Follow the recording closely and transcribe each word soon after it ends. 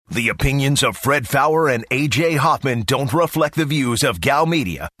The opinions of Fred Fowler and A.J. Hoffman don't reflect the views of Gal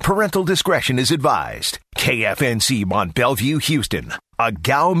Media. Parental discretion is advised. KFNC Mont Bellevue, Houston, a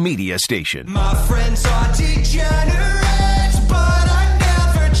Gal Media station. My friends are degenerates, but I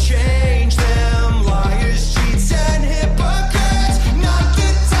never change them. Liars, cheats, and hypocrites, not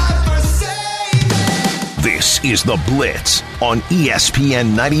the time for saving. This is The Blitz on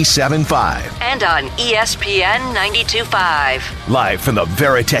ESPN 97.5. And on ESPN 92.5. Live from the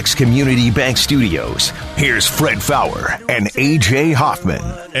Veritex Community Bank Studios, here's Fred Fowler and A.J. Hoffman.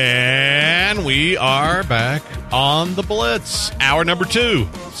 And we are back on The Blitz. Hour number 2,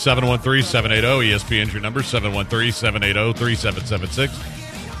 713-780. ESPN's your number,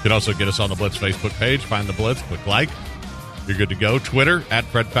 713-780-3776. You can also get us on the Blitz Facebook page. Find The Blitz, click like. You're good to go. Twitter, at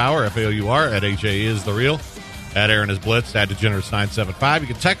Fred Fowler, F-A-O-U-R, at A.J. is the real. At Aaron is Blitz, at Degenerates975. You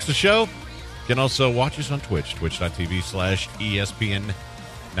can text the show. You can also watch us on Twitch,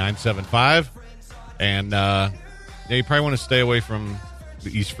 twitch.tv/ESPN975. And you probably want to stay away from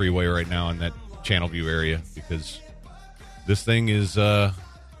the East Freeway right now in that Channel View area because this thing is not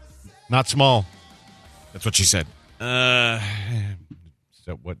small. That's what she said. Is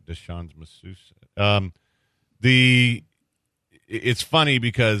that what Deshaun's masseuse said? It's funny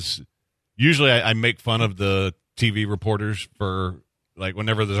because usually I make fun of the TV reporters for, like,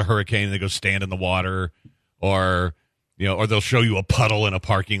 whenever there's a hurricane, they go stand in the water, or they'll show you a puddle in a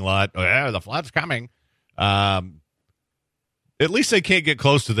parking lot. Oh, yeah, the flood's coming. At least they can't get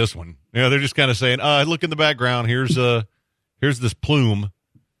close to this one. They're just kind of saying, look in the background. Here's this plume,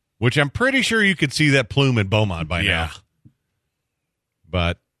 which I'm pretty sure you could see that plume in Beaumont by now.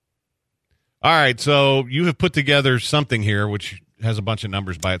 But, all right, so you have put together something here which has a bunch of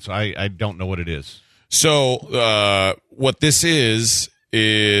numbers by it, so I don't know what it is. So what this is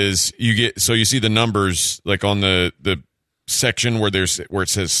you see the numbers like on the section where it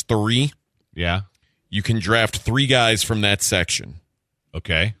says 3. Yeah. You can draft 3 guys from that section.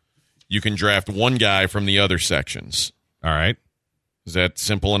 Okay. You can draft 1 guy from the other sections. All right. Is that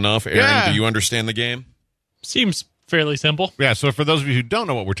simple enough? Aaron, do you understand the game? Seems fairly simple. Yeah, so for those of you who don't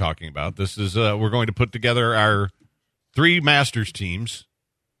know what we're talking about, this is we're going to put together our 3 Masters teams,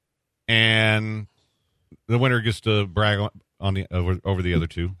 and the winner gets to brag on the over the other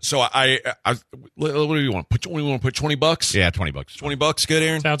 2. So what do you want? We want to put $20? Yeah, $20. $20, good,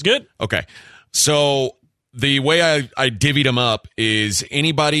 Aaron? Sounds good. Okay. So the way I divvied them up is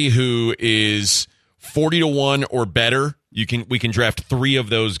anybody who is 40-1 or better, we can draft 3 of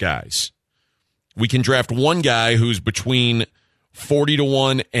those guys. We can draft 1 guy who's between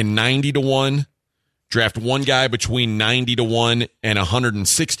 40-1 and 90-1. Draft 1 guy between 90-1 and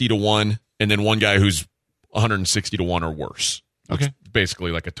 160-1, and then 1 guy who's 160-1 or worse. Okay. It's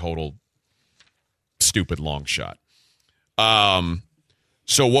basically like a total stupid long shot.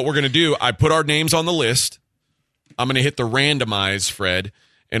 So what we're going to do, I put our names on the list. I'm going to hit the randomize, Fred,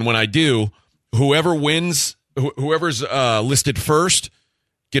 and when I do, whoever wins, whoever's listed first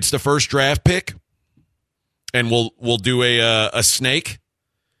gets the first draft pick, and we'll do a snake.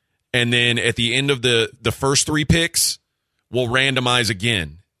 And then at the end of the first 3 picks, we'll randomize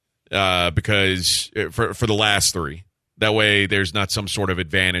again because for the last 3. That way, there's not some sort of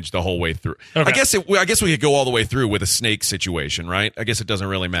advantage the whole way through. Okay. I guess we could go all the way through with a snake situation, right? I guess it doesn't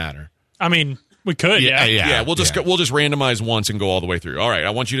really matter. I mean, we could, yeah. We'll just randomize once and go all the way through. All right,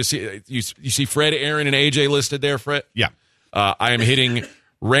 I want you to see you see Fred, Aaron, and AJ listed there, Fred. Yeah. I am hitting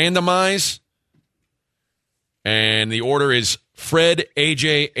randomize, and the order is Fred,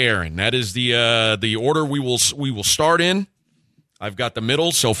 AJ, Aaron. That is the order we will start in. I've got the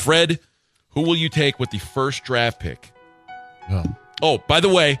middle. So Fred, who will you take with the first draft pick? Oh, by the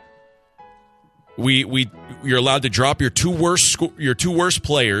way, you're allowed to drop your two worst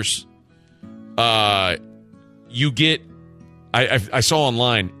players. You get. I saw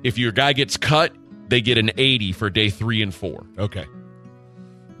online if your guy gets cut, they get an 80 for day 3 and 4. Okay.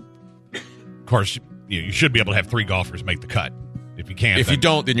 Of course, you should be able to have 3 golfers make the cut. If you can't, you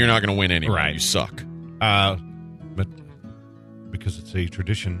don't, then you're not going to win anyway. Right. You suck. But because it's a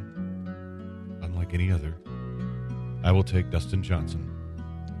tradition, unlike any other, I will take Dustin Johnson.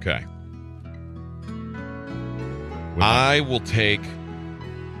 Okay. I will take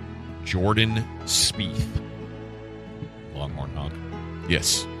Jordan Spieth. Longhorn honk.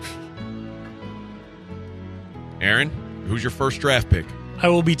 Yes. Aaron, who's your first draft pick? I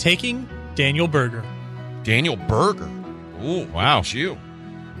will be taking Daniel Berger. Daniel Berger. Ooh, wow. That's you.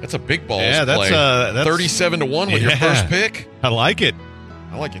 That's a big balls play. That's 37-1 with your first pick. I like it.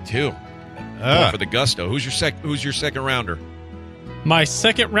 I like it too. For the gusto. Who's your second rounder? My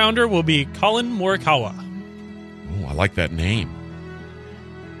second rounder will be Colin Morikawa. Oh, I like that name.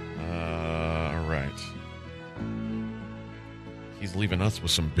 He's leaving us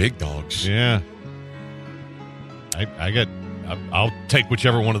with some big dogs. Yeah. I'll take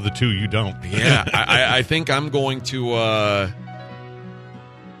whichever one of the two you don't. Yeah, I think I'm going to.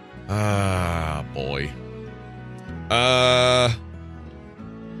 Boy.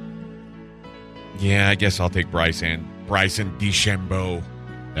 Yeah, I guess I'll take Bryson DeChambeau.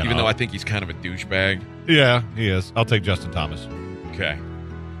 Even though I think he's kind of a douchebag. Yeah, he is. I'll take Justin Thomas. Okay.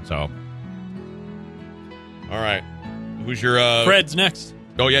 So. All right. Who's your. Fred's next.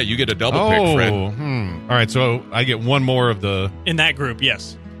 Oh, yeah, you get a double pick, Fred. All right, so I get one more of the. In that group,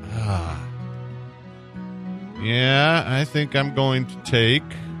 yes. Yeah, I think I'm going to take.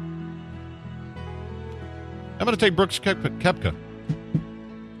 I'm going to take Brooks Koepka.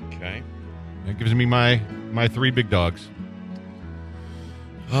 Okay. That gives me my three big dogs.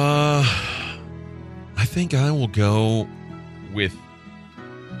 I think I will go with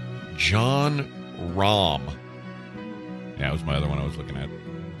John Rahm. Yeah, that was my other one I was looking at.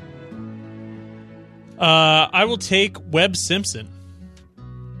 I will take Webb Simpson.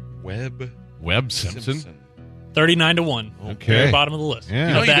 Webb Simpson? 39-1. Okay. Very bottom of the list. Yeah.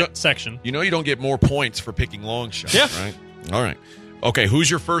 You know that section. You know you don't get more points for picking long shots, Yeah. right? All right. Okay, who's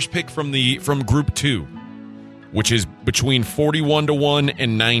your first pick from Group 2, which is between 41-1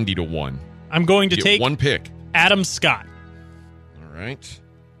 and 90-1? I'm going to Get take one pick. Adam Scott. All right.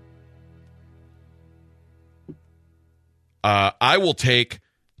 I will take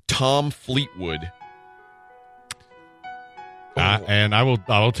Tom Fleetwood. And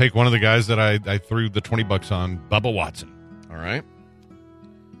I'll take one of the guys that I threw the $20 on, Bubba Watson. All right.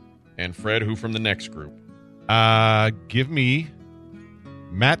 And Fred, who from the next group? Give me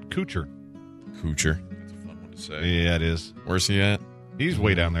Matt Kuchar. Kuchar. That's a fun one to say. Yeah, it is. Where's he at? He's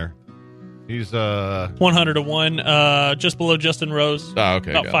way down there. He's 100-1, just below Justin Rose. Oh,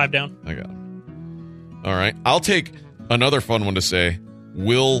 okay. About 5 down. I got him. All right. I'll take another fun one to say,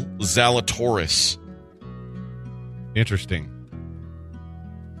 Will Zalatoris. Interesting.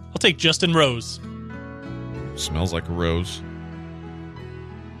 I'll take Justin Rose. Smells like a rose.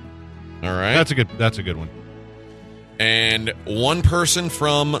 All right. That's a good one. And one person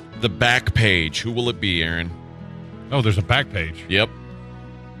from the back page. Who will it be, Aaron? Oh, there's a back page. Yep.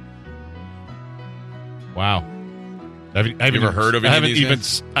 Wow. Have you ever heard of any of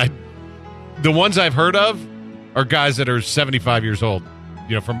these guys? The ones I've heard of are guys that are 75 years old.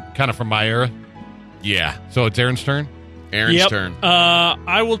 You know, from my era. Yeah. So it's Aaron's turn? Aaron's turn.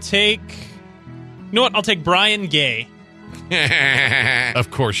 I will take... You know what? I'll take Brian Gay.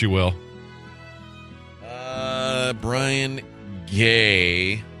 Of course you will. Brian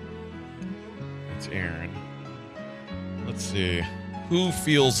Gay. That's Aaron. Let's see. Who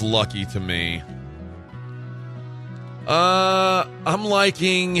feels lucky to me? I'm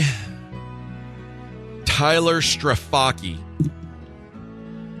liking Tyler Strafaki.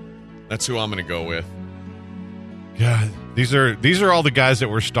 That's who I'm going to go with. God, these are all the guys that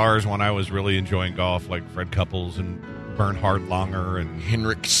were stars when I was really enjoying golf, like Fred Couples and Bernhard Langer and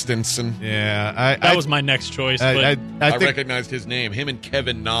Henrik Stenson. Yeah, that was my next choice. I recognized his name. Him and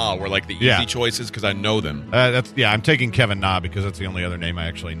Kevin Na were like the easy choices because I know them. I'm taking Kevin Na because that's the only other name I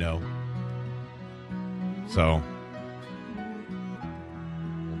actually know. So,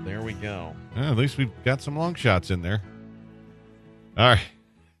 well, there we go. At least we've got some long shots in there. All right.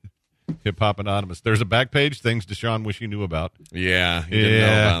 Hip Hop Anonymous. There's a back page, things Deshaun wish he knew about. Yeah, he didn't know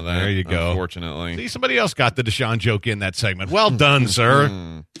about that. There you go. Unfortunately. See, somebody else got the Deshaun joke in that segment. Well done,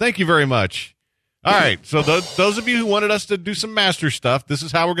 sir. Thank you very much. All right, so those of you who wanted us to do some master stuff, this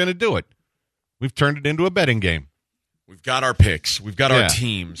is how we're going to do it. We've turned it into a betting game. We've got our picks. We've got our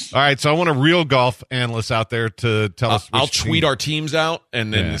teams. All right, so I want a real golf analyst out there to tell us. I'll tweet our teams out,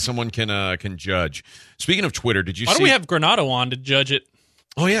 and then someone can judge. Speaking of Twitter, did you see? Why don't we have Granado on to judge it?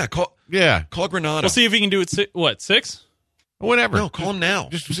 Oh, yeah. Call Granado. We'll see if he can do it, 6? Whatever. No, call him now.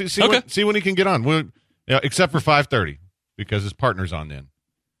 Just see when he can get on. Except for 5:30 because his partner's on then.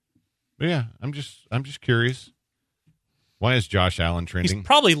 But yeah, I'm just curious. Why is Josh Allen trending? He's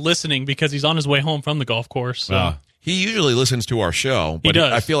probably listening because he's on his way home from the golf course. So. He usually listens to our show, but he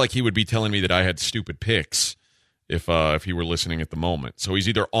does. I feel like he would be telling me that I had stupid picks if he were listening at the moment. So he's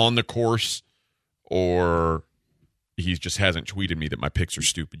either on the course or he just hasn't tweeted me that my picks are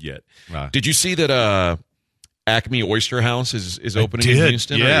stupid yet. Did you see that Acme Oyster House is opening in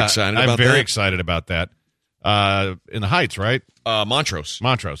Houston? Yeah. Are you excited about that? I'm very excited about that. In the Heights, right? Montrose,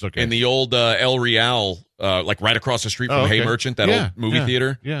 okay. In the old El Real, like right across the street from Hay Merchant, that old movie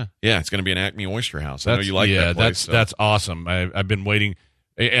theater. Yeah, it's going to be an Acme Oyster House. I know you like that place. That's awesome. I've been waiting,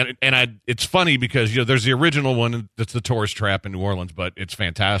 and it's funny because there's the original one that's the Tourist Trap in New Orleans, but it's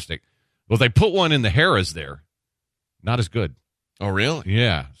fantastic. Well, they put one in the Harrah's there, not as good. Oh, really?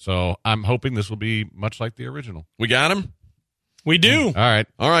 Yeah. So I'm hoping this will be much like the original. We got him? We do. All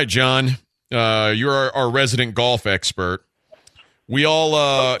right, John. You're our resident golf expert. We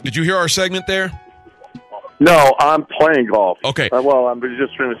all, did you hear our segment there? No, I'm playing golf. Okay. Well, I'm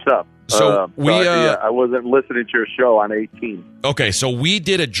just finished up. So I wasn't listening to your show on 18. Okay, so we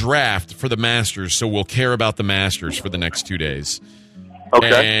did a draft for the Masters, so we'll care about the Masters for the next 2 days.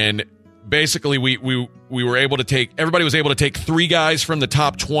 Okay. And basically, we were able to take, everybody was able to take 3 guys from the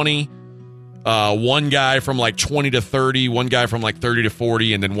top 20, 1 guy from like 20 to 30, 1 guy from like 30 to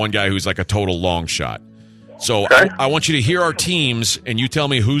 40, and then 1 guy who's like a total long shot. So Okay. I want you to hear our teams, and you tell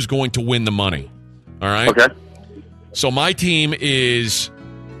me who's going to win the money. All right? Okay. So my team is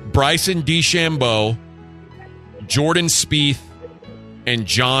Bryson DeChambeau, Jordan Spieth, and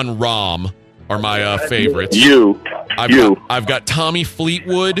John Rahm are my favorites. I've got Tommy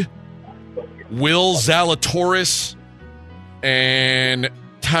Fleetwood, Will Zalatoris, and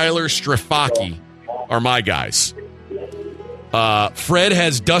Tyler Strafaki are my guys. Fred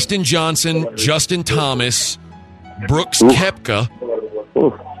has Dustin Johnson, Justin Thomas, Brooks Koepka,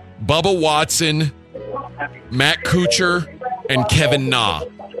 Bubba Watson, Matt Kuchar, and Kevin Na.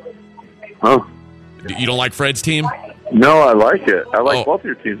 Oh. You don't like Fred's team? No, I like it. I like both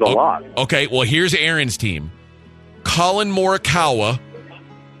your teams a lot. Okay, well, here's Aaron's team. Colin Morikawa,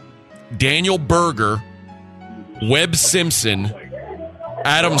 Daniel Berger, Webb Simpson,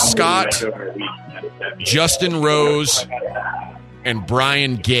 Adam Scott, Justin Rose, and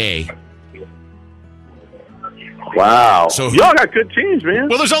Brian Gay. Wow. So y'all got good teams, man.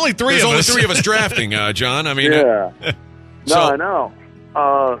 Well, there's only 3 There's of only us. 3 of us drafting, John. I mean, yeah. so- I know.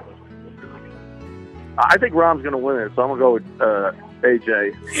 I think Rahm's going to win it, so I'm going to go with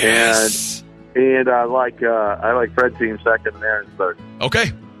AJ. Yes. And I like Fred's team second and Aaron's third.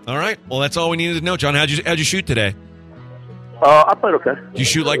 Okay. All right. Well, that's all we needed to know, John. How'd you shoot today? I played okay. Did you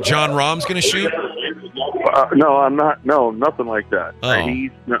shoot like John Rahm's going to shoot? No, I'm not. No, nothing like that. Oh.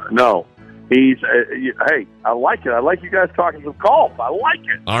 He's hey, I like it. I like you guys talking some golf. I like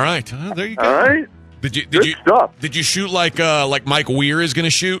it. All right. There you go. All right. Did you stuff. Did you shoot like Mike Weir is going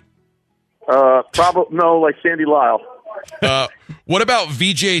to shoot? Probably no, like Sandy Lyle. What about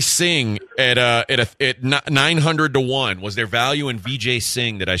VJ Singh at 900 to 1? Was there value in VJ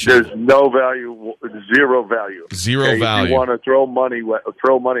Singh that I should? There's no value, zero value. Zero Okay, value. If you want to throw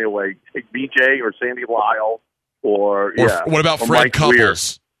money away, take VJ or Sandy Lyle or what about or Fred Mike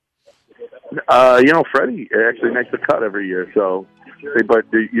Couples? Weir. Freddie actually makes the cut every year, so but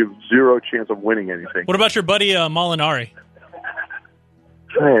you have zero chance of winning anything. What about your buddy Molinari?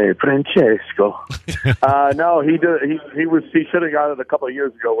 Hey, Francesco. No, he should have got it a couple of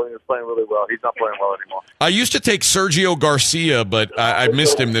years ago when he was playing really well. He's not playing well anymore. I used to take Sergio Garcia, but I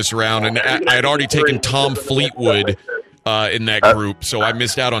missed him this round, and I had already taken Tom Fleetwood in that group, so I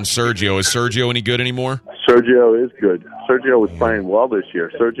missed out on Sergio. Is Sergio any good anymore? Sergio is good. Sergio was playing well this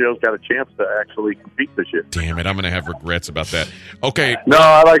year. Sergio's got a chance to actually compete this year. Damn it, I'm going to have regrets about that. Okay. No,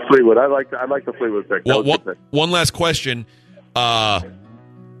 I like Fleetwood. I like the Fleetwood pick. Well, one last question.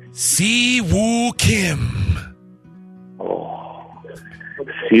 Si-Woo Kim.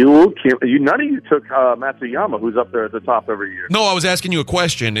 Si-Woo Kim. None of you took Matsuyama, who's up there at the top every year. No, I was asking you a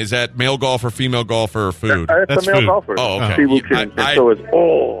question. Is that male golfer, female golfer, or food? That's a male food. golfer. Oh, okay. Si-Woo Kim.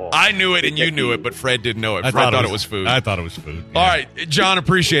 I knew it and you knew it, but Fred didn't know it. I Fred thought it was food. I thought it was food. All right, John,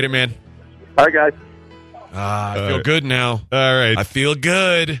 appreciate it, man. All right, guys. I feel good now. All right. I feel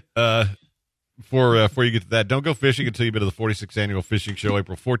good. Before you get to that, don't go fishing until you've been to the 46th Annual Fishing Show,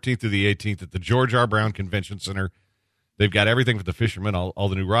 April 14th through the 18th at the George R. Brown Convention Center. They've got everything for the fishermen, all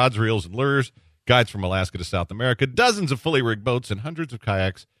the new rods, reels, and lures, guides from Alaska to South America, dozens of fully rigged boats, and hundreds of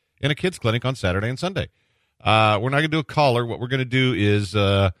kayaks, and a kids' clinic on Saturday and Sunday. We're not going to do a caller. What we're going to do is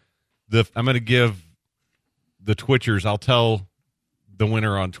I'm going to give the Twitchers, I'll tell the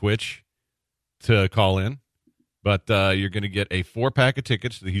winner on Twitch to call in, but you're going to get a 4-pack of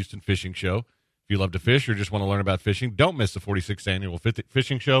tickets to the Houston Fishing Show. If you love to fish or just want to learn about fishing, don't miss the 46th Annual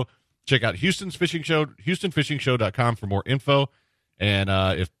Fishing Show. Check out Houston's Fishing Show, HoustonFishingShow.com for more info. And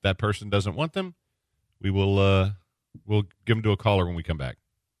if that person doesn't want them, we'll give them to a caller when we come back.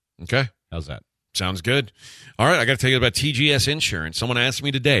 Okay. How's that? Sounds good. All right, I got to tell you about TGS Insurance. Someone asked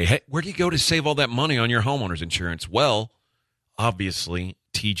me today, hey, where do you go to save all that money on your homeowner's insurance? Well, obviously,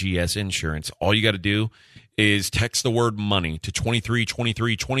 TGS Insurance. All you got to do is text the word money to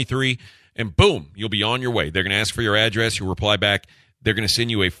 232323, and boom, you'll be on your way. They're going to ask for your address. You'll reply back. They're going to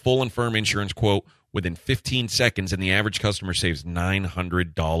send you a full and firm insurance quote within 15 seconds, and the average customer saves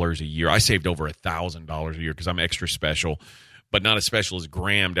 $900 a year. I saved over $1,000 a year because I'm extra special, but not as special as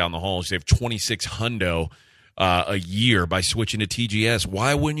Graham down the hall. She saved $2,600 a year by switching to TGS.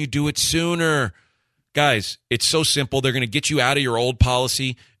 Why wouldn't you do it sooner? Guys, it's so simple. They're going to get you out of your old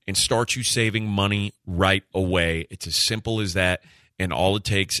policy and start you saving money right away. It's as simple as that, and all it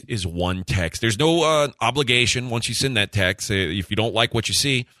takes is one text. There's no obligation once you send that text. If you don't like what you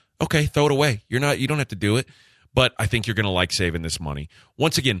see, okay, throw it away. You don't have to do it, but I think you're going to like saving this money.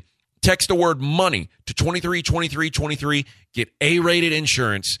 Once again, text the word money to 232323. Get A-rated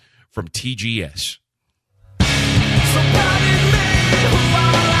insurance from TGS.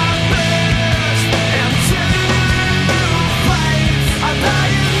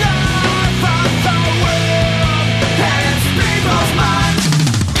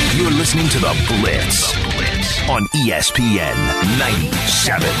 You're listening to The Blitz on ESPN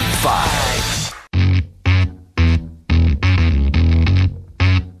 97.5.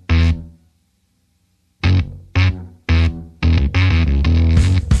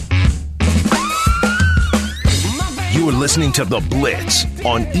 You're listening to The Blitz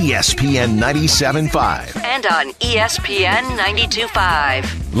on ESPN 97.5. And on ESPN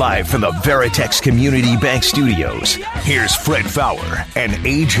 92.5. Live from the Veritex Community Bank Studios, here's Fred Fowler and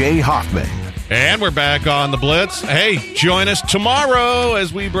A.J. Hoffman. And we're back on The Blitz. Hey, join us tomorrow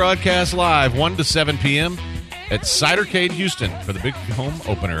as we broadcast live 1 to 7 p.m. at Cidercade Houston for the big home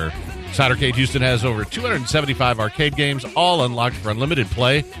opener. Cidercade Houston has over 275 arcade games, all unlocked for unlimited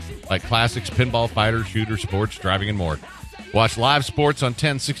play, like classics, pinball, fighter, shooter, sports, driving, and more. Watch live sports on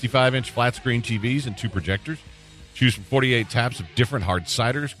 10 65-inch flat-screen TVs and 2 projectors. Choose from 48 taps of different hard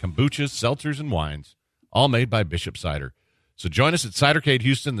ciders, kombuchas, seltzers, and wines, all made by Bishop Cider. So join us at Cidercade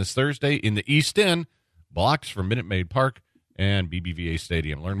Houston this Thursday in the East End, blocks from Minute Maid Park and BBVA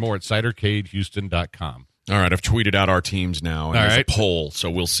Stadium. Learn more at cidercadehouston.com. All right, I've tweeted out our teams now, and All there's right. a poll,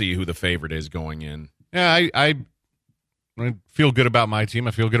 so we'll see who the favorite is going in. Yeah, I feel good about my team.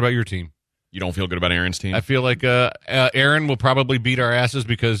 I feel good about your team. You don't feel good about Aaron's team? I feel like Aaron will probably beat our asses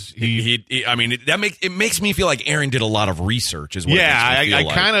because he I mean, it makes me feel like Aaron did a lot of research. Is what yeah, it makes me feel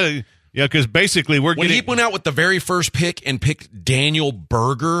I kind of because basically we're when getting he went out with the very first pick and picked Daniel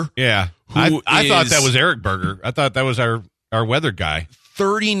Berger. yeah. who I thought is that was Eric Berger. I thought that was our weather guy.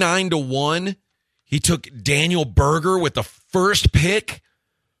 39-1. He took Daniel Berger with the first pick.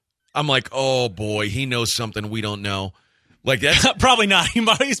 I'm like, oh boy, he knows something we don't know. Like that's Probably not.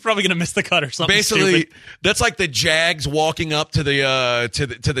 He's probably going to miss the cut or something. basically stupid. that's like the Jags walking up to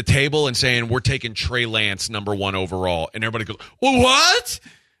the table and saying we're taking Trey Lance #1 overall, and everybody goes, well, what?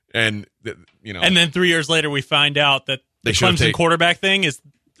 And And then 3 years later, we find out that the They should've Clemson quarterback thing is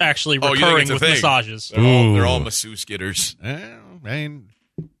actually Oh, you think recurring it's a with thing? massages. they're all masseuse getters.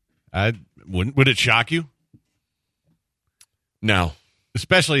 Would it shock you? No,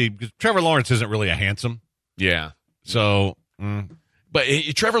 Especially because Trevor Lawrence isn't really a handsome. yeah. So But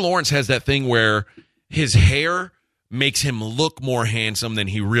Trevor Lawrence has that thing where his hair makes him look more handsome than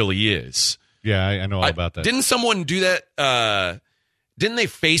he really is. yeah, I know all about that. Didn't someone do that? Didn't they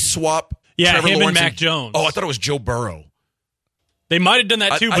face swap? Yeah, Trevor him Lawrence and Mac Jones. Oh, I thought it was Joe Burrow. They might have done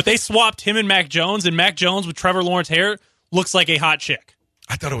that too, I but they think- swapped him and Mac Jones, and Mac Jones with Trevor Lawrence hair looks like a hot chick.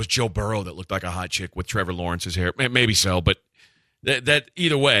 I thought it was Joe Burrow that looked like a hot chick with Trevor Lawrence's hair. Maybe so, but that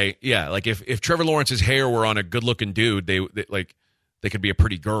either way, yeah. Like if Trevor Lawrence's hair were on a good-looking dude, they could be a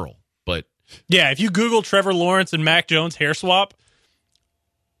pretty girl. But Yeah, if you Google Trevor Lawrence and Mac Jones hair swap,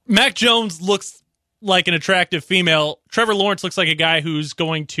 Mac Jones looks like an attractive female. Trevor Lawrence looks like a guy who's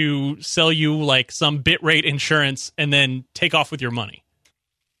going to sell you like some bit rate insurance and then take off with your money.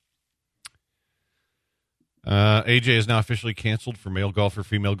 AJ is now officially canceled for male golfer,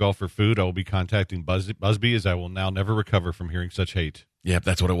 female golfer food. I will be contacting Busby as I will now never recover from hearing such hate. yeah,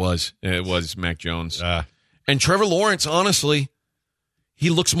 that's what it was. It was Mac Jones. And Trevor Lawrence, honestly, he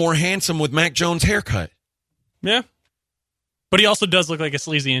looks more handsome with Mac Jones' haircut. Yeah. But he also does look like a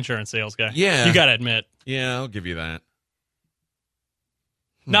sleazy insurance sales guy. Yeah. You got to admit. Yeah, I'll give you that.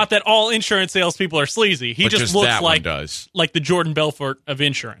 Not that all insurance salespeople are sleazy. He But just looks that one like does. the Jordan Belfort of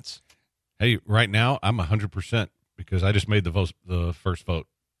insurance. Hey, right now I'm 100% because I just made the first vote.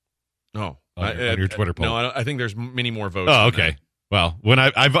 Oh, On your Twitter poll. No, I think there's many more votes. Oh, than okay. Well, when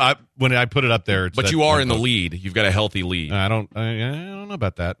I put it up there, it's But that you are one in the vote. lead. You've got a healthy lead. I don't know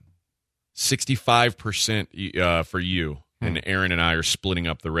about that. 65% for you, and Aaron and I are splitting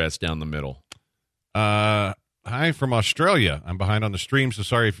up the rest down the middle. Hi from Australia. I'm behind on the stream, so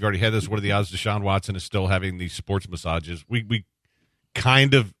sorry if you've already had this. What are the odds Deshaun Watson is still having these sports massages? We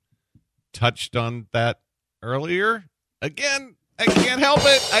kind of touched on that earlier. Again, I can't help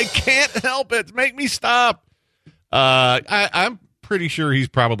it. I can't help it. Make me stop. I'm pretty sure he's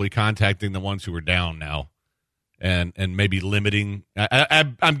probably contacting the ones who are down now, and maybe limiting.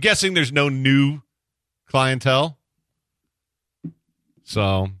 I'm guessing there's no new clientele.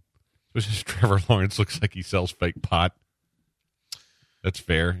 So, Trevor Lawrence looks like he sells fake pot. That's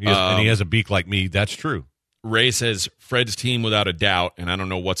fair. And he has a beak like me. That's true. Ray says Fred's team without a doubt, and I don't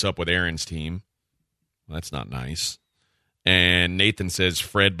know what's up with Aaron's team. Well, that's not nice. And Nathan says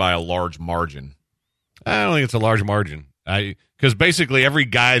Fred by a large margin. I don't think it's a large margin. Because basically every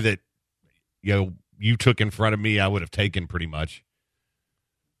guy that you took in front of me, I would have taken pretty much.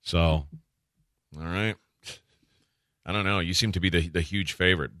 So, all right. I don't know. You seem to be the huge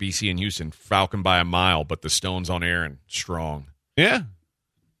favorite. BC and Houston, Falcon by a mile, but the Stones on Aaron, strong. Yeah.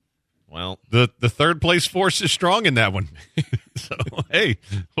 Well, the third place force is strong in that one. So, hey,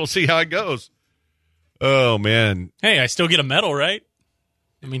 we'll see how it goes. Oh, man. Hey, I still get a medal, right?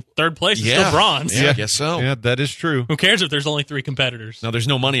 I mean, third place is still bronze. Yeah, I guess so. Yeah, that is true. Who cares if there's only 3 competitors? Now, there's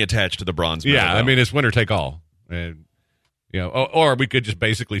no money attached to the bronze medal. Yeah, I mean, it's winner take all. And, or we could just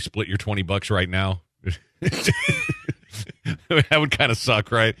basically split your $20 right now. That would kind of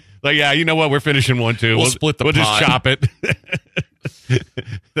suck, right? Like, yeah, you know what? We're finishing one, too. We'll split the We'll pot. just chop it.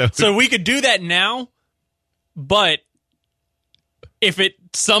 So we could do that now, but if it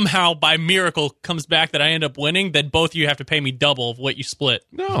somehow by miracle comes back that I end up winning, then both of you have to pay me double of what you split.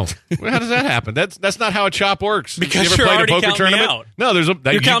 No. How does that happen? That's not how a chop works. Because you ever you're played already a poker counting me tournament? out.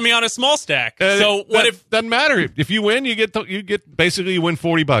 No, You're counting me on a small stack. So what if doesn't matter? If you win, you get basically you win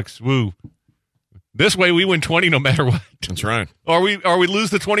 $40. Woo. This way we win 20 no matter what. That's right. Or we lose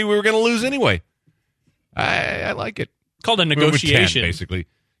the 20 we were going to lose anyway. I like it. called a We win 10, negotiation? basically.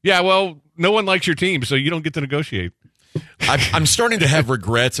 Yeah, well, no one likes your team, so you don't get to negotiate. I'm starting to have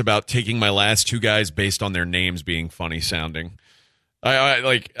regrets about taking my last 2 guys based on their names being funny sounding.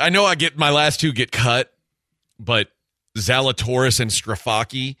 I know my last 2 get cut, but Zalatoris and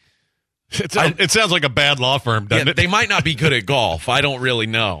Strafaki. It sounds like a bad law firm, doesn't it? They might not be good at golf. I don't really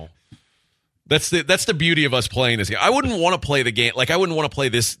know. That's the beauty of us playing this game. I wouldn't want to play the game. Like, I wouldn't want to play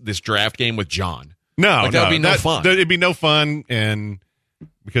this draft game with John. No, that would be no fun. It'd be no fun, and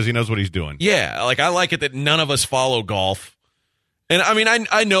because he knows what he's doing. Yeah, like I like it that none of us follow golf. And I mean,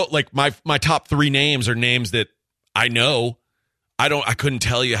 I know like my top 3 names are names that I know. I couldn't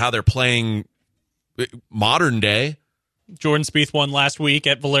tell you how they're playing modern day. Jordan Spieth won last week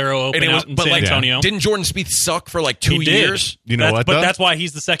at Valero Open out in San Antonio. Didn't Jordan Spieth suck for like 2 years? You know what? But that's why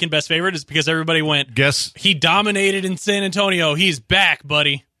he's the second best favorite, is because everybody went, Guess he dominated in San Antonio. He's back,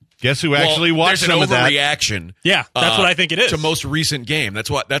 buddy. Guess who actually watched some of there's an that? overreaction. Yeah, that's what I think it is. To most recent game. That's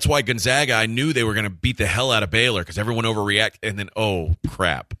why Gonzaga, I knew they were going to beat the hell out of Baylor because everyone overreacted, and then, oh,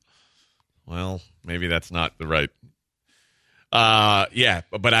 crap. Well, maybe that's not the right. Yeah,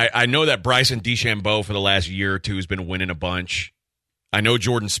 but I know that Bryson DeChambeau for the last year or 2 has been winning a bunch. I know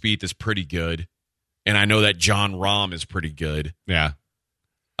Jordan Spieth is pretty good, and I know that John Rahm is pretty good. Yeah.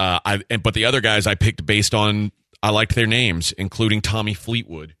 But the other guys I picked based on I liked their names, including Tommy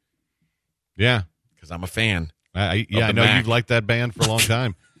Fleetwood. Yeah. Because I'm a fan. I know Mac. you've liked that band for a long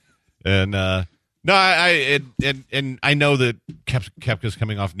time. And no, I know that Koepka's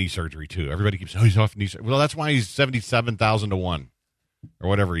coming off knee surgery too. Everybody keeps he's off knee surgery. Well, that's why he's 77,000 to 1 or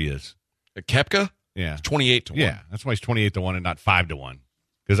whatever he is. Koepka? Yeah. 28 to 1. Yeah, that's why he's 28 to 1 and not 5 to 1.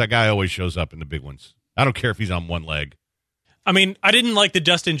 Because that guy always shows up in the big ones. I don't care if he's on one leg. I mean, I didn't like the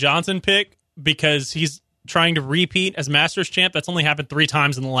Dustin Johnson pick because he's trying to repeat as Masters champ. That's only happened 3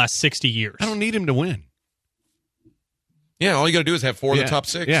 times in the last 60 years. I don't need him to win. Yeah, all you got to do is have 4 of the top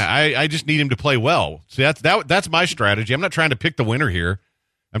 6. Yeah, I just need him to play well. See, that's my strategy. I'm not trying to pick the winner here.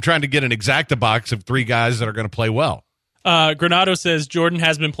 I'm trying to get an exacta box of 3 guys that are going to play well. Granado says Jordan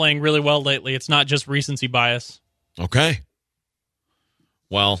has been playing really well lately. It's not just recency bias. Okay.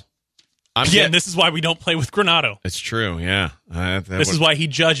 Well, this is why we don't play with Granado. It's true, yeah. This is why he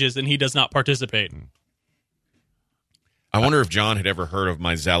judges and he does not participate. I wonder if John had ever heard of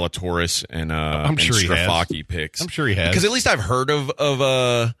my Zalatoris and I'm sure he Strafaki picks. I'm sure he has. Because at least I've heard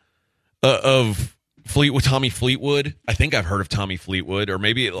of Fleetwood, Tommy Fleetwood. I think I've heard of Tommy Fleetwood, or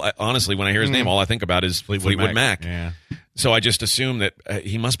maybe honestly, when I hear his name, all I think about is Fleetwood Mac. Yeah. So I just assume that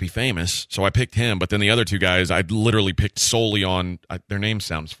he must be famous. So I picked him, but then the other 2 guys I literally picked solely on their name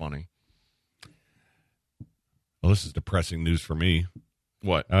sounds funny. Well, this is depressing news for me.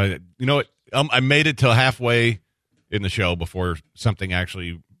 What? You know what? I made it till halfway in the show before something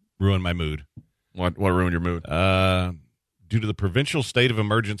actually ruined my mood. What ruined your mood? Due to the provincial state of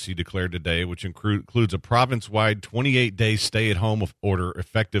emergency declared today, which includes a province-wide 28-day stay-at-home order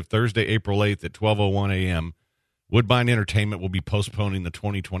effective Thursday, April 8th at 12:01 a.m., Woodbine Entertainment will be postponing the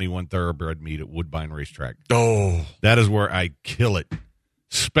 2021 Thoroughbred meet at Woodbine Racetrack. Oh. That is where I kill it,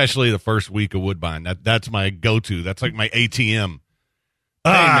 especially the first week of Woodbine. That's my go-to. That's like my ATM.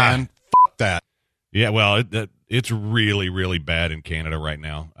 Hey, man, f*** that. Yeah, well, it's really, really bad in Canada right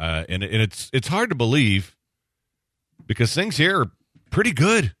now, and it's hard to believe because things here are pretty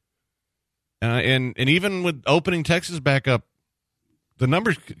good, and even with opening Texas back up, the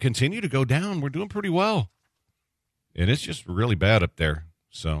numbers continue to go down. We're doing pretty well, and it's just really bad up there.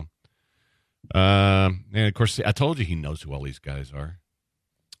 So, and of course, I told you he knows who all these guys are.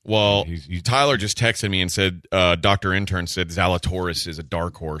 Well, He's Tyler just texted me and said, Dr. Intern said Zalatoris is a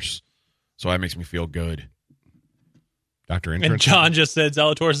dark horse. So that makes me feel good. Dr. Intern. And John just said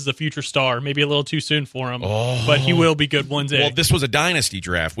Zalatoris is a future star. Maybe a little too soon for him, but he will be good one day. Well, this was a dynasty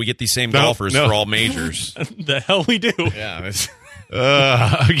draft. We get these same golfers for all majors. The hell we do. Yeah.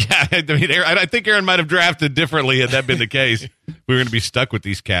 Yeah, I mean, I think Aaron might have drafted differently had that been the case. We were going to be stuck with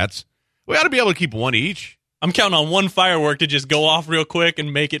these cats. We ought to be able to keep one each. I'm counting on one firework to just go off real quick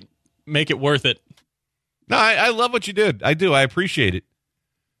and make it worth it. No, I love what you did. I do. I appreciate it.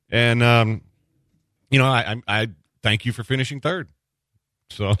 And, I thank you for finishing third.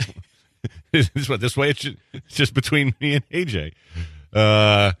 So this way it's just between me and AJ.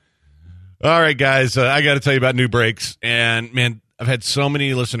 All right, guys, I got to tell you about new brakes. And, man, I've had so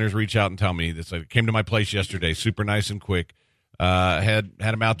many listeners reach out and tell me this. I came to my place yesterday, super nice and quick. Had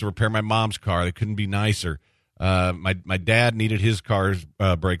them out to repair my mom's car. They couldn't be nicer. My dad needed his car's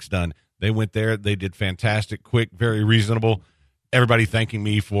brakes done. They went there. They did fantastic, quick, very reasonable. Everybody thanking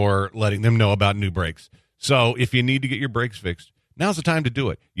me for letting them know about new brakes. So if you need to get your brakes fixed, now's the time to do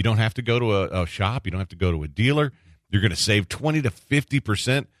it. You don't have to go to a shop. You don't have to go to a dealer. You're going to save 20 to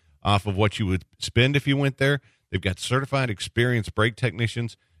 50% off of what you would spend if you went there. They've got certified, experienced brake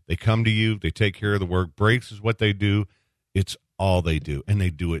technicians. They come to you. They take care of the work. Brakes is what they do. It's all they do, and they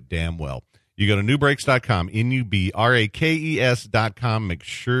do it damn well. You go to newbrakes.com, NUBRAKES.com. Make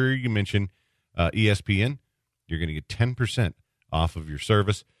sure you mention ESPN. You're going to get 10% off of your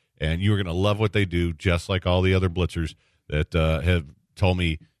service, and you're going to love what they do, just like all the other blitzers that have told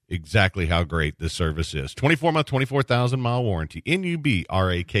me exactly how great this service is. 24-month, 24,000-mile warranty.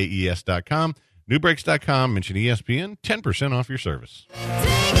 NUBRAKES.com. Newbrakes.com. Mention ESPN. 10% off your service.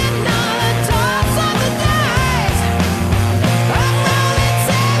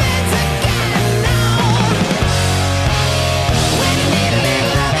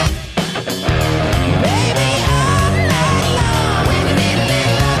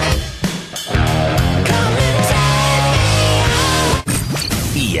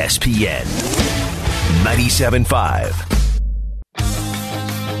 ESPN 97.5.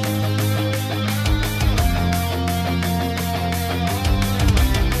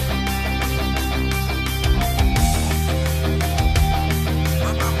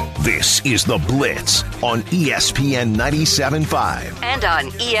 This is The Blitz on ESPN 97.5. And on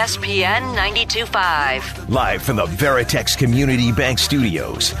ESPN 92.5. Live from the Veritex Community Bank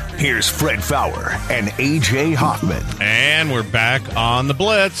Studios, here's Fred Fowler and AJ Hoffman. And we're back on The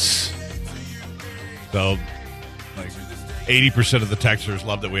Blitz. So, like 80% of the texters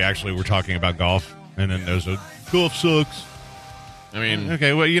love that we actually were talking about golf. And then there's golf sucks. I mean,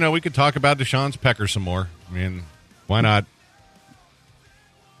 okay, well, we could talk about Deshaun's pecker some more. I mean, why not?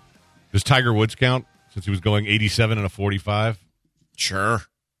 Does Tiger Woods count since he was going 87 and a 45? Sure.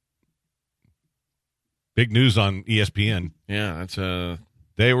 Big news on ESPN. Yeah, that's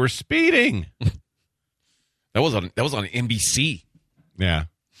They were speeding. that was on NBC. Yeah.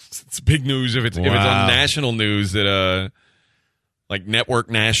 It's big news if it's on national news that like network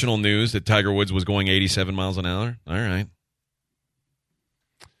national news that Tiger Woods was going 87 miles an hour. All right.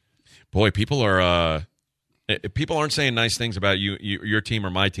 Boy, people aren't saying nice things about your team or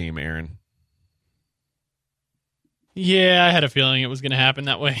my team, Aaron. Yeah, I had a feeling it was going to happen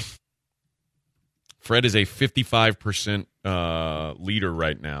that way. Fred is a 55% leader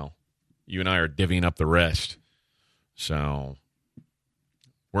right now. You and I are divvying up the rest. So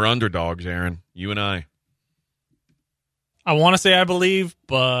we're underdogs, Aaron. You and I. I want to say I believe,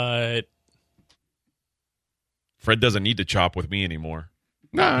 but Fred doesn't need to chop with me anymore.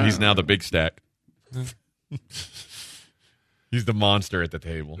 No. He's now the big stack. He's the monster at the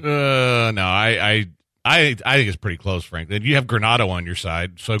table. No, I think it's pretty close, frankly. You have Granado on your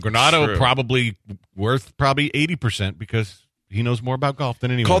side, so Granado True. probably worth 80% because he knows more about golf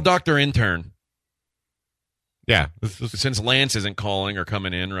than anyone. Call Dr. Intern. Yeah. Since Lance isn't calling or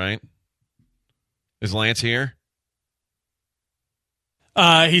coming in, right? Is Lance here?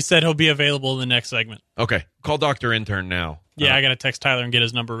 he said he'll be available in the next segment. Okay. Call Dr. Intern now. Yeah, I got to text Tyler and get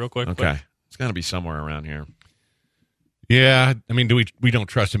his number real quick. Okay. It's got to be somewhere around here. Yeah, I mean, we don't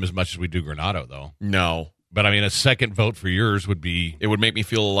trust him as much as we do Granado, though. No. But, I mean, a second vote for yours would be... It would make me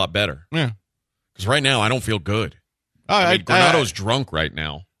feel a lot better. Yeah. Because right now, I don't feel good. Granado's drunk right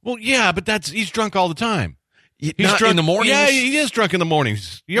now. Well, yeah, but he's drunk all the time. He's He's not drunk in the mornings. Yeah, he is drunk in the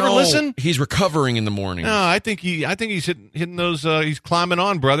mornings. You ever No, listen? He's recovering in the mornings. No, I think he's hitting those. He's climbing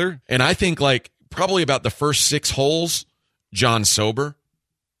on, brother. And I think like probably about the first 6 holes, John's sober.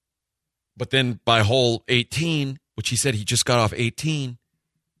 But then by hole 18, which he said he just got off 18.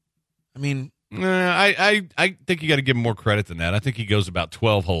 I mean, I think you got to give him more credit than that. I think he goes about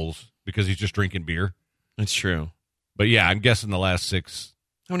 12 holes because he's just drinking beer. that's true. But yeah, I'm guessing the last 6.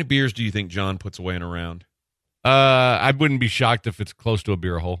 How many beers do you think John puts away in a round? I wouldn't be shocked if it's close to a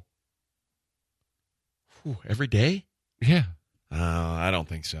beer hole. Whew, every day? Yeah, I don't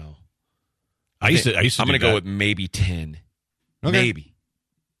think so. I used to. I'm going to go with maybe 10. Okay. Maybe.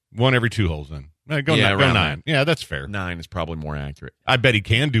 one every 2 holes. Then go Yeah, 9. around 9. Yeah, that's fair. 9 is probably more accurate. I bet he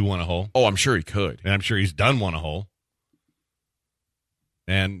can do one a hole, Oh, I'm sure he could. and I'm sure he's done one a hole.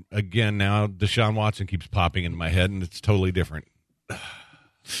 And again, now Deshaun Watson keeps popping into my head, and it's totally different.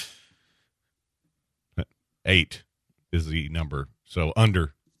 8 is the number, so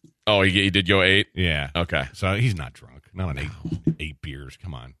under. Oh, he did go 8? Yeah. Okay. So he's not drunk. Not on 8 beers.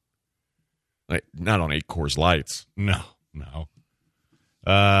 Come on. Like, not on 8 Coors Lights. No.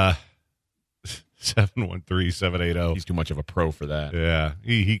 713-780. He's too much of a pro for that. Yeah,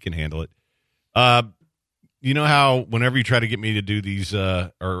 he can handle it. You know how whenever you try to get me to do these,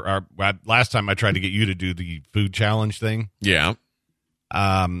 last time I tried to get you to do the food challenge thing, Yeah.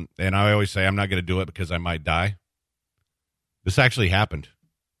 and I always say I'm not going to do it because I might die. This actually happened.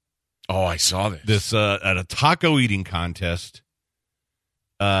 Oh, I saw this. This at a taco eating contest,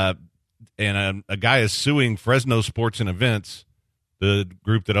 and a guy is suing Fresno Sports and Events, the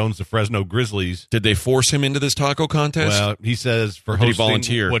group that owns the Fresno Grizzlies. Did they force him into this taco contest? Well, he says for Or did he hosting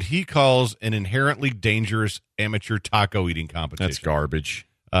volunteer? what he calls an inherently dangerous amateur taco eating competition. That's garbage.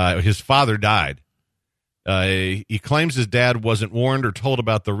 His father died. He claims his dad wasn't warned or told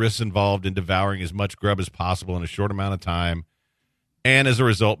about the risks involved in devouring as much grub as possible in a short amount of time, and as a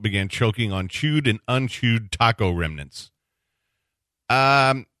result began choking on chewed and unchewed taco remnants.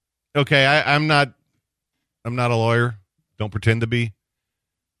 Okay, I'm not a lawyer. Don't pretend to be.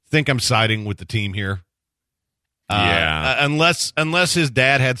 Think I'm siding with the team here. Yeah. Unless his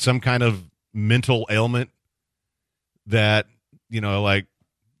dad had some kind of mental ailment that, like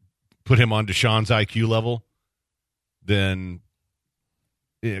put him on Deshaun's IQ level, then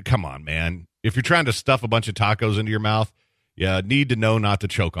come on, man. If you're trying to stuff a bunch of tacos into your mouth, you need to know not to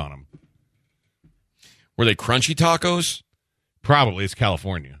choke on them. Were they crunchy tacos? Probably. It's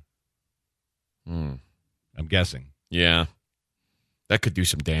California. Hmm. I'm guessing. Yeah. That could do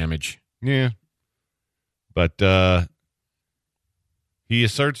some damage. Yeah. But he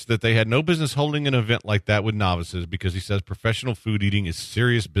asserts that they had no business holding an event like that with novices because he says professional food eating is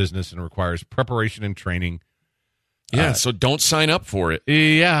serious business and requires preparation and training. Yeah, so don't sign up for it.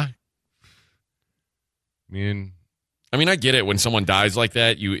 Yeah. I mean, I get it. When someone dies like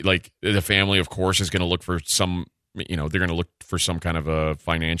that, the family, of course, is going to look for some, they're going to look for some kind of a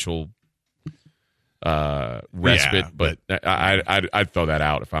financial respite. Yeah, but I'd throw that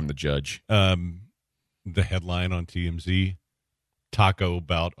out if I'm the judge. The headline on TMZ, Taco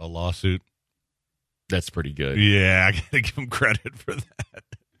about a lawsuit. That's pretty good. Yeah, I got to give him credit for that.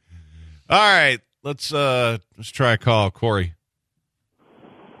 All right, let's try a call. Corey.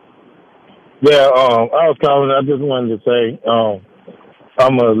 Yeah, I was calling. I just wanted to say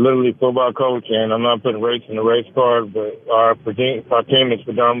I'm a Little League football coach, and I'm not putting race in the race card, but our team is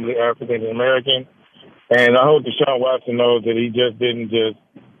predominantly African American. And I hope Deshaun Watson knows that he just didn't just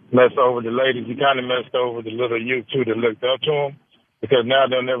mess over the ladies. He kind of messed over the little youth, too, that looked up to him, because now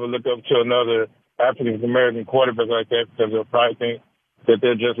they'll never look up to another African American quarterback like that because they'll probably think that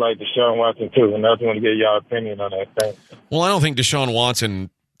they're just like Deshaun Watson, too. And I just want to get y'all opinion on that. Thanks. Well, I don't think Deshaun Watson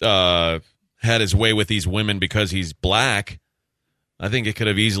had his way with these women because he's black. I think it could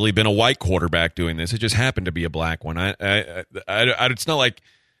have easily been a white quarterback doing this. It just happened to be a black one. It's not like,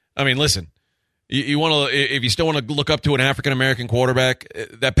 I mean, listen, you want to, if you still want to look up to an African American quarterback,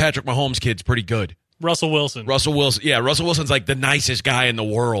 that Patrick Mahomes kid's pretty good. Russell Wilson. Russell Wilson's like the nicest guy in the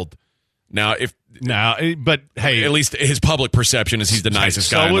world. But hey, at least his public perception is he's the nicest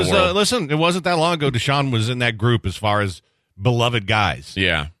guy in the world. Listen, it wasn't that long ago Deshaun was in that group as far as beloved guys.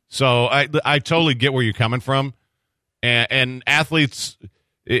 Yeah. So I totally get where you're coming from, and athletes,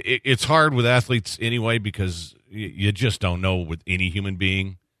 it's hard with athletes anyway because you just don't know with any human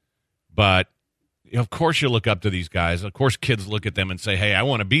being. But of course you look up to these guys. Of course kids look at them and say, "Hey, I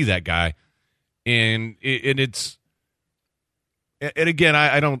want to be that guy." And again,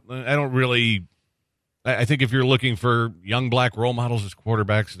 I don't really. I think if you're looking for young black role models as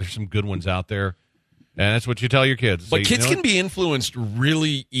quarterbacks, there's some good ones out there. And that's what you tell your kids. But Say, kids you know can be influenced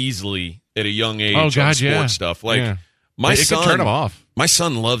really easily at a young age Oh, on God, sports yeah. stuff. Like Yeah. my It son, can turn them off. My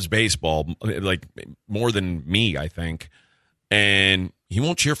son loves baseball, like more than me, I think. And he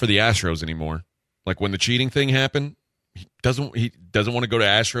won't cheer for the Astros anymore. Like when the cheating thing happened, he doesn't want to go to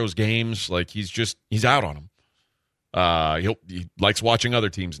Astros games. Like he's out on them. He likes watching other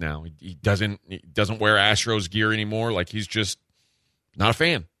teams now. He doesn't wear Astros gear anymore. Like he's just not a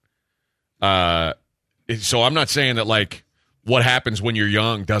fan. So I'm not saying that like what happens when you're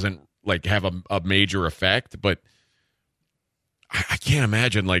young doesn't like have a major effect, but I can't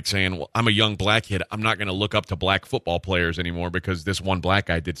imagine like saying, well, I'm a young black kid. I'm not going to look up to black football players anymore because this one black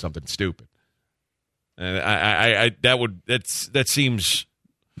guy did something stupid. And that seems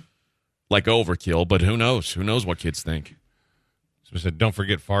like overkill, but who knows? Who knows what kids think? So I said, don't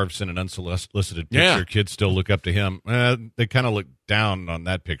forget Favre sent an unsolicited picture. Yeah. Kids still look up to him. They kind of look down on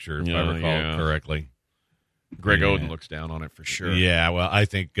that picture, if I recall correctly. Greg Yeah. Oden looks down on it for sure. Yeah, well, I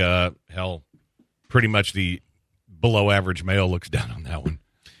think, pretty much the below-average male looks down on that one.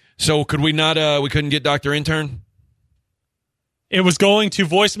 So could we not? We couldn't get Dr. Intern? It was going to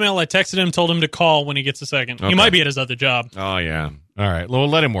voicemail. I texted him, told him to call when he gets a second. Okay. He might be at his other job. Oh, yeah. All right, well,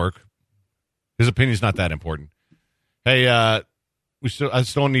 let him work. His opinion's not that important. Hey, I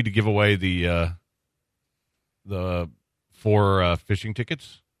still need to give away the 4 fishing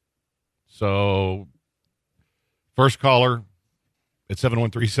tickets. So, first caller at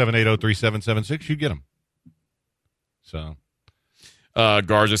 713-780-3776, you get them. So,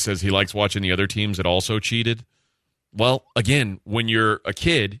 Garza says he likes watching the other teams that also cheated. Well, again, when you're a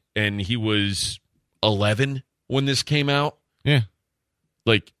kid and he was 11 when this came out, yeah,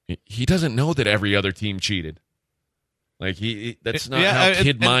 like he doesn't know that every other team cheated. Like that's not how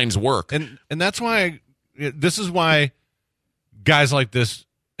kid minds work. And that's why this is why guys like this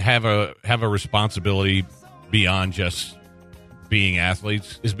have a responsibility beyond just being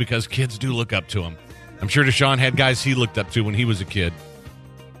athletes, is because kids do look up to them. I'm sure Deshaun had guys he looked up to when he was a kid.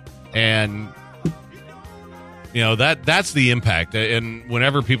 And you know, that's the impact. And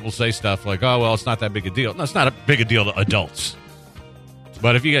whenever people say stuff like, oh, well, it's not that big a deal. No, it's not a big a deal to adults.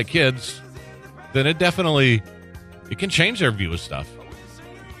 But if you got kids, then it can change their view of stuff.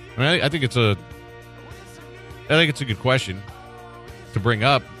 I mean, I think it's a good question to bring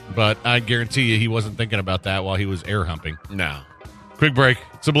up, but I guarantee you he wasn't thinking about that while he was air humping. No. Quick break.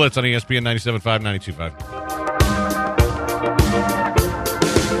 It's a Blitz on ESPN 97.5, 92.5.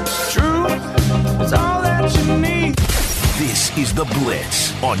 Truth is all that you need. This is The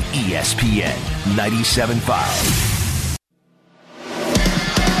Blitz on ESPN 97.5.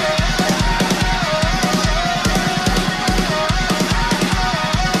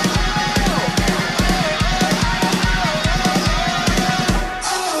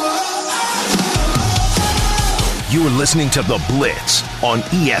 You're listening to The Blitz on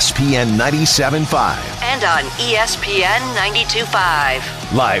ESPN 97.5. And on ESPN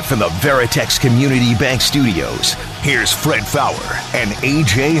 92.5. Live from the Veritex Community Bank Studios, here's Fred Fowler and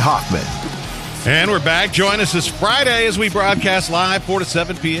A.J. Hoffman. And we're back. Join us this Friday as we broadcast live 4 to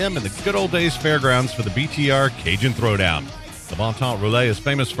 7 p.m. in the good old days fairgrounds for the BTR Cajun Throwdown. The Bon Temps Roulette is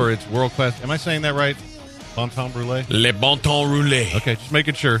famous for its world-class... Am I saying that right? Bon Temps Roulette? Le Bon Temps Roulette. Okay, just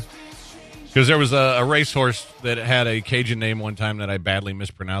making sure. Because there was a racehorse that had a Cajun name one time that I badly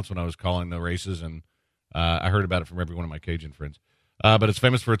mispronounced when I was calling the races, and I heard about it from every one of my Cajun friends. But it's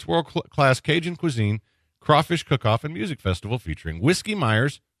famous for its world-class Cajun cuisine, crawfish cook-off, and music festival featuring Whiskey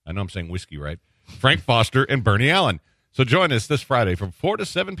Myers. I know I'm saying whiskey right. Frank Foster and Bernie Allen. So join us this Friday from 4 to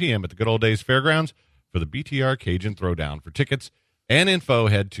 7 p.m. at the Good Old Days Fairgrounds for the BTR Cajun Throwdown. For tickets and info,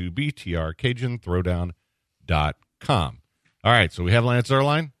 head to btrcajunthrowdown.com. All right, so we have Lance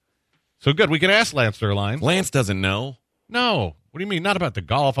Zierlein. So good, we can ask Lance Zierlein. Lance doesn't know. No. What do you mean? Not about the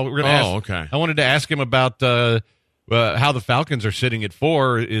golf. We're going to ask. Okay. I wanted to ask him about how the Falcons are sitting at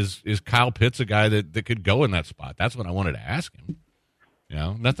 4. Is Kyle Pitts a guy that could go in that spot? That's what I wanted to ask him. You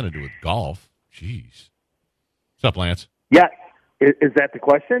know, nothing to do with golf. Jeez. What's up, Lance? Yeah. Is that the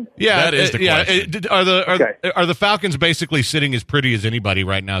question? Yeah, that is the question. Are the Falcons basically sitting as pretty as anybody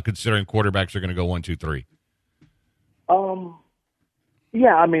right now, considering quarterbacks are going to go 1, 2, 3?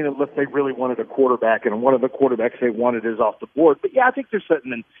 Yeah, I mean, unless they really wanted a quarterback, and one of the quarterbacks they wanted is off the board. But yeah, I think they're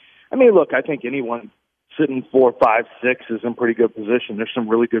sitting in. I mean, look, I think anyone sitting 4, 5, 6 is in pretty good position. There's some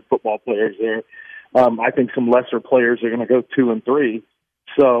really good football players there. I think some lesser players are going to go 2 and 3.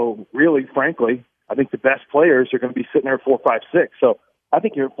 So really, frankly, I think the best players are going to be sitting there at 4, 5, 6. So I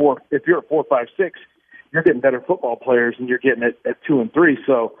think if you're at 4, 5, 6, you're getting better football players, and you're getting it at 2 and 3.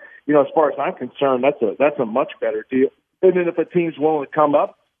 So you know, as far as I'm concerned, that's a much better deal. And then if a team's willing to come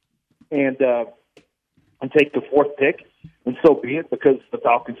up and and take the fourth pick, and so be it, because the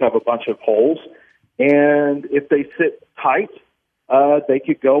Falcons have a bunch of holes. And if they sit tight, they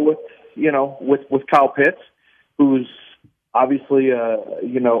could go with Kyle Pitts, who's obviously a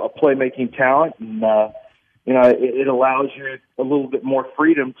playmaking talent, and it allows you a little bit more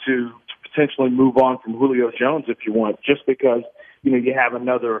freedom to potentially move on from Julio Jones if you want, just because you have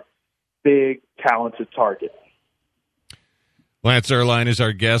another big talented target. Lance Zierlein is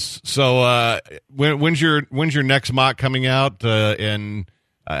our guest. So when's your next mock coming out, and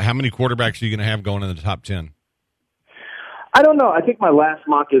how many quarterbacks are you going to have going in the top 10? I don't know. I think my last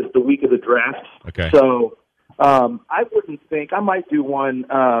mock is the week of the draft. Okay. So I wouldn't think – I might do one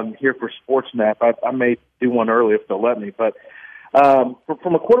here for SportsMap. I may do one early if they'll let me. But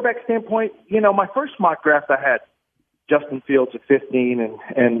from a quarterback standpoint, my first mock draft I had Justin Fields at 15,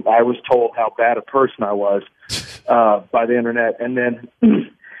 and I was told how bad a person I was by the internet. And then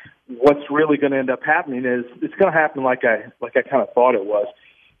what's really going to end up happening is it's going to happen like I kind of thought it was.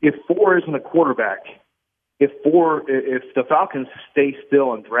 If 4 isn't a quarterback, if the Falcons stay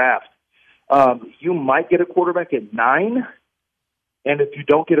still and draft, you might get a quarterback at 9. And if you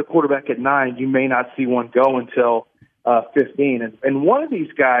don't get a quarterback at 9, you may not see one go until 15. And one of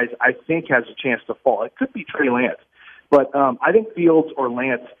these guys, I think, has a chance to fall. It could be Trey Lance. But I think Fields or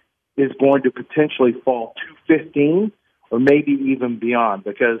Lance is going to potentially fall to 15 or maybe even beyond,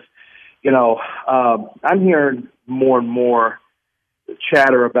 because, I'm hearing more and more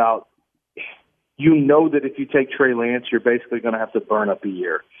chatter about, that if you take Trey Lance, you're basically going to have to burn up a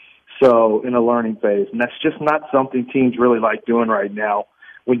year. So in a learning phase. And that's just not something teams really like doing right now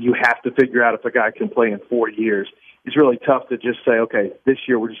when you have to figure out if a guy can play in 4 years. It's really tough to just say, okay, this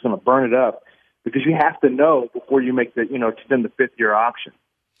year we're just going to burn it up, because you have to know before you make the, extend the 5th-year option.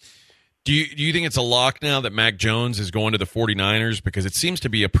 Do you think it's a lock now that Mac Jones is going to the 49ers? Because it seems to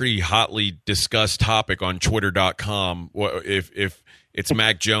be a pretty hotly discussed topic on Twitter.com, if it's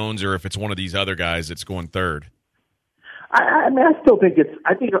Mac Jones or if it's one of these other guys that's going third. I still think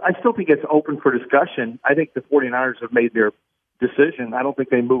it's open for discussion. I think the 49ers have made their decision. I don't think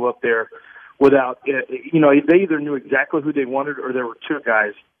they move up there without, they either knew exactly who they wanted, or there were 2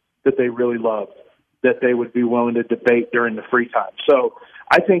 guys that they really loved that they would be willing to debate during the free time. So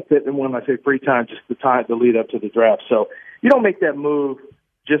I think that, and when I say free time, just the lead up to the draft. So you don't make that move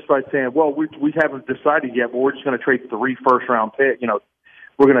just by saying, well, we haven't decided yet, but we're just going to trade 3 first-round picks.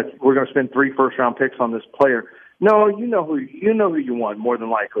 We're going to spend 3 first-round picks on this player. No, you know who you want more than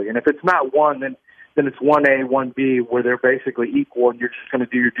likely. And if it's not one, then it's 1A, 1B, where they're basically equal, and you're just going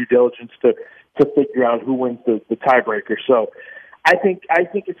to do your due diligence to figure out who wins the tiebreaker. So I think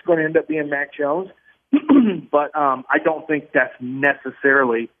it's going to end up being Mac Jones, but I don't think that's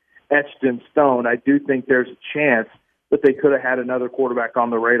necessarily etched in stone. I do think there's a chance that they could have had another quarterback on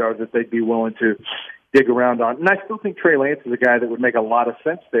the radar that they'd be willing to dig around on. And I still think Trey Lance is a guy that would make a lot of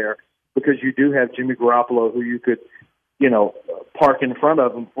sense there, because you do have Jimmy Garoppolo, who you could, park in front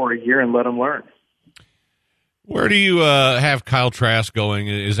of him for a year and let him learn. Where do you have Kyle Trask going?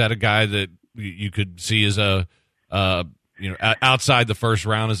 Is that a guy that you could see as a outside the first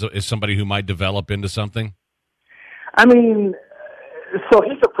round as somebody who might develop into something? I mean, so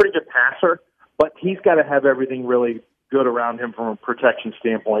he's a pretty good passer, but he's got to have everything really good around him from a protection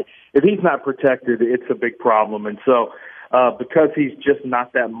standpoint. If he's not protected, it's a big problem. And so because he's just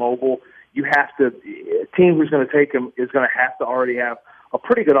not that mobile, a team who's going to take him is going to have to already have a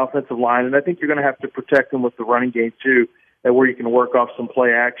pretty good offensive line, and I think you're going to have to protect him with the running game too, where you can work off some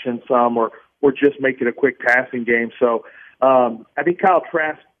play action or just make it a quick passing game. So I think Kyle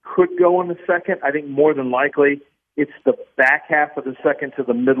Trask could go in the second. I think more than likely it's the back half of the second to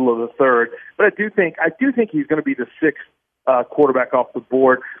the middle of the third. But I do think he's going to be the 6th quarterback off the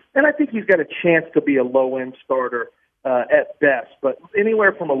board, and I think he's got a chance to be a low-end starter at best. But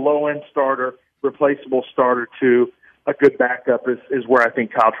anywhere from a low-end starter, replaceable starter, to a good backup is where I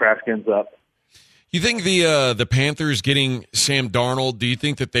think Kyle Trask ends up. You think the Panthers getting Sam Darnold, do you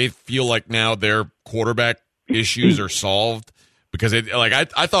think that they feel like now their quarterback issues are solved? Because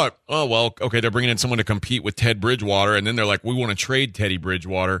I thought, oh, well, okay, they're bringing in someone to compete with Ted Bridgewater, and then they're like, we want to trade Teddy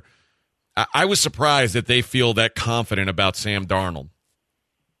Bridgewater. I was surprised that they feel that confident about Sam Darnold.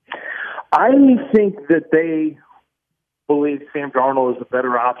 I think that they believe Sam Darnold is a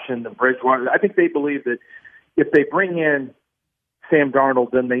better option than Bridgewater. I think they believe that if they bring in Sam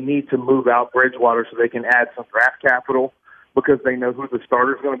Darnold, then they need to move out Bridgewater so they can add some draft capital, because they know who the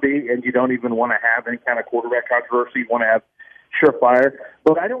starter is going to be, and you don't even want to have any kind of quarterback controversy. You want to have surefire.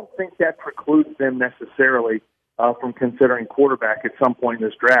 But I don't think that precludes them necessarily from considering quarterback at some point in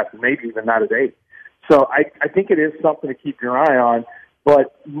this draft, maybe even not at 8. So I think it is something to keep your eye on,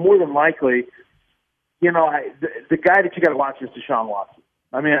 but more than likely, the guy that you got to watch is Deshaun Watson.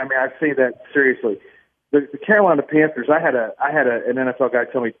 I mean, I say that seriously. The Carolina Panthers. I had an NFL guy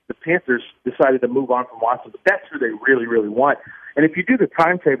tell me the Panthers decided to move on from Watson, but that's who they really, really want. And if you do the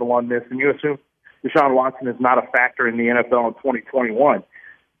timetable on this, and you assume Deshaun Watson is not a factor in the NFL in 2021,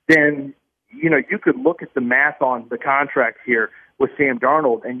 then you could look at the math on the contract here with Sam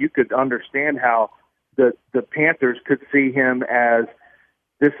Darnold, and you could understand how the Panthers could see him as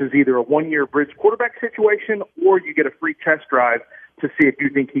this is either a one-year bridge quarterback situation, or you get a free test drive to see if you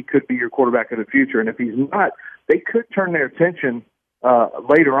think he could be your quarterback of the future. And if he's not, they could turn their attention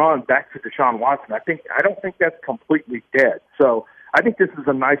later on back to Deshaun Watson. I don't think that's completely dead. So I think this is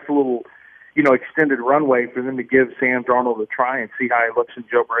a nice little, extended runway for them to give Sam Darnold a try and see how he looks in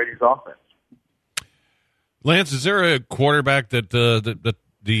Joe Brady's offense. Lance, is there a quarterback that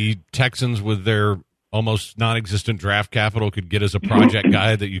the Texans, with their almost non-existent draft capital, could get as a project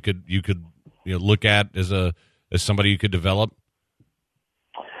guy that you could look at as somebody you could develop?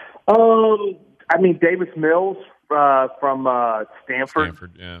 Davis Mills from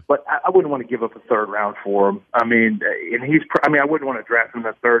Stanford. Yeah. But I wouldn't want to give up a third round for him. I wouldn't want to draft him in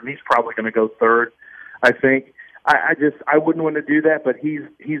the third, and he's probably going to go third. I think I wouldn't want to do that, but he's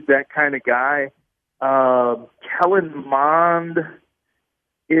that kind of guy. Kellen Mond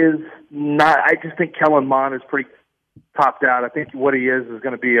is not. I just think Kellen Mond is pretty topped out. I think what he is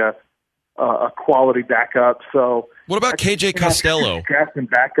going to be a quality backup. So what about KJ Costello? Drafting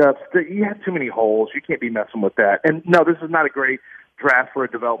backups, you have too many holes. You can't be messing with that. And no, this is not a great draft for a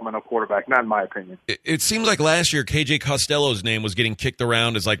developmental quarterback, not in my opinion. It seems like last year KJ Costello's name was getting kicked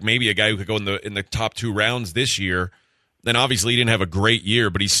around as like maybe a guy who could go in the top 2 rounds this year. Then obviously he didn't have a great year,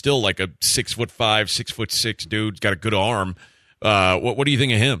 but he's still like a 6'5", 6'6" dude. He's got a good arm. What do you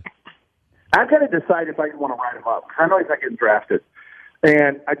think of him? I've got to decide if I want to write him up. I know he's not getting drafted.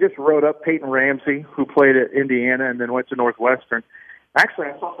 And I just wrote up Peyton Ramsey, who played at Indiana and then went to Northwestern. Actually,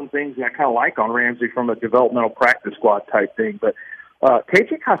 I saw some things that I kind of like on Ramsey from a developmental practice squad type thing. But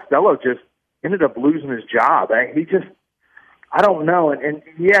KJ Costello just ended up losing his job. I don't know. And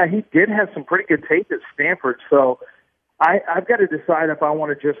yeah, he did have some pretty good tape at Stanford. So I've got to decide if I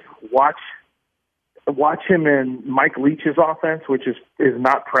want to just watch him in Mike Leach's offense, which is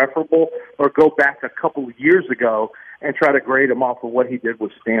not preferable, or go back a couple of years ago and try to grade him off of what he did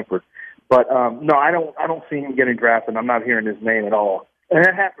with Stanford. But no, I don't see him getting drafted. I'm not hearing his name at all. And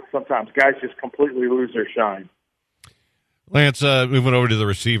that happens sometimes. Guys just completely lose their shine. Lance, moving over to the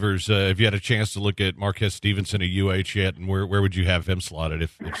receivers, have you had a chance to look at Marquez Stevenson at UH yet, and where would you have him slotted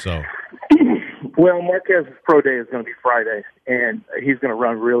if so? Well, Marquez's pro day is going to be Friday, and he's going to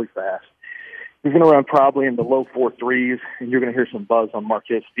run really fast. He's going to run probably in the low 4.3s, and you're going to hear some buzz on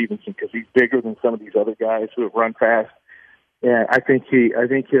Marquez Stevenson because he's bigger than some of these other guys who have run fast. And I think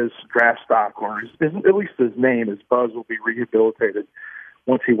his draft stock, or at least his name, his buzz, will be rehabilitated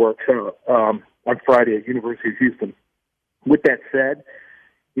once he works out on Friday at University of Houston. With that said,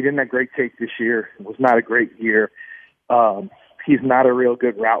 he didn't have great tape this year. It was not a great year. He's not a real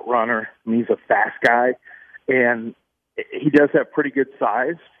good route runner. I mean, he's a fast guy, and he does have pretty good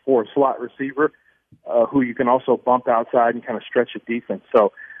size for a slot receiver who you can also bump outside and kind of stretch a defense.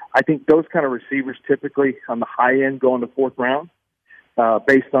 So I think those kind of receivers typically on the high end go in the 4th round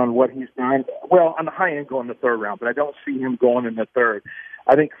based on what he's done. Well, on the high end go in the 3rd round, but I don't see him going in the 3rd.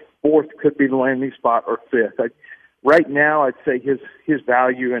 I think 4th could be the landing spot, or 5th. Right now, I'd say his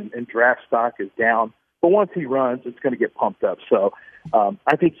value and draft stock is down. But once he runs, it's going to get pumped up. So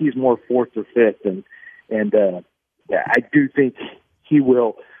I think he's more 4th or 5th. And I do think he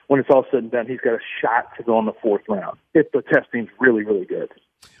will, when it's all said and done, he's got a shot to go in the 4th round if the testing's really, really good.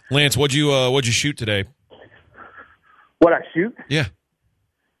 Lance, what'd you shoot today? What I shoot? Yeah.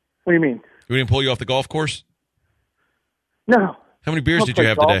 What do you mean? We didn't pull you off the golf course? No. How many beers did you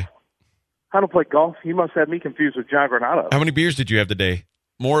have today? I don't play golf. You must have me confused with John Granado. How many beers did you have today?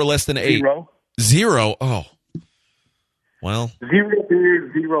 More or less than 8? 0. 0? Oh. Well. 0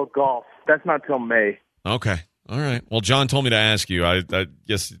 beers, 0 golf. That's not till May. Okay. All right. Well, John told me to ask you. I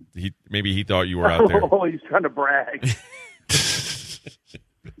guess maybe he thought you were out there. Oh, he's trying to brag.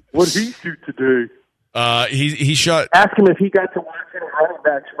 What did he shoot today? He shot. Ask him if he got to watch any running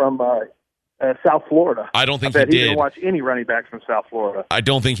backs from South Florida. I don't think he did. He didn't watch any running backs from South Florida. I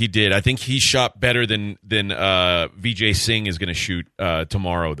don't think he did. I think he shot better than Vijay Singh is going to shoot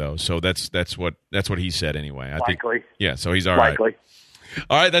tomorrow, though. So that's what he said anyway. Likely. Yeah. So he's all right. Likely.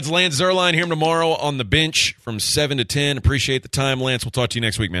 All right. That's Lance Zierlein. Hear him tomorrow on the bench from 7 to 10. Appreciate the time, Lance. We'll talk to you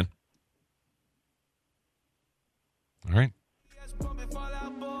next week, man. All right.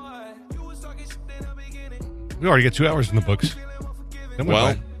 We already get 2 hours in the books.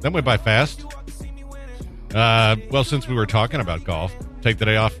 That went by fast. Well, since we were talking about golf, take the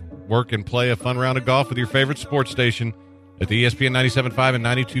day off work and play a fun round of golf with your favorite sports station at the ESPN 97.5 and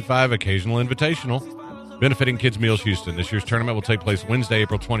 92.5 Occasional Invitational, benefiting Kids Meals Houston. This year's tournament will take place Wednesday,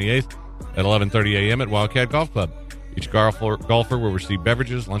 April 28th at 11:30 a.m. at Wildcat Golf Club. Each golfer will receive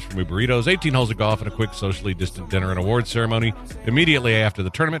beverages, lunch from burritos, 18 holes of golf, and a quick socially distant dinner and awards ceremony immediately after the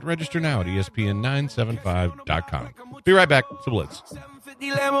tournament. Register now at ESPN975.com. Be right back to Blitz.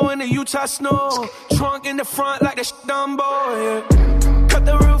 750 Lambo in the Utah snow, trunk in the front like a Dumbo. Yeah. Cut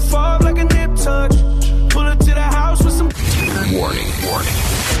the roof off like a nip tuck. Pull it to the house with some. Warning.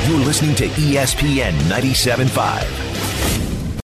 You're listening to ESPN 97.5.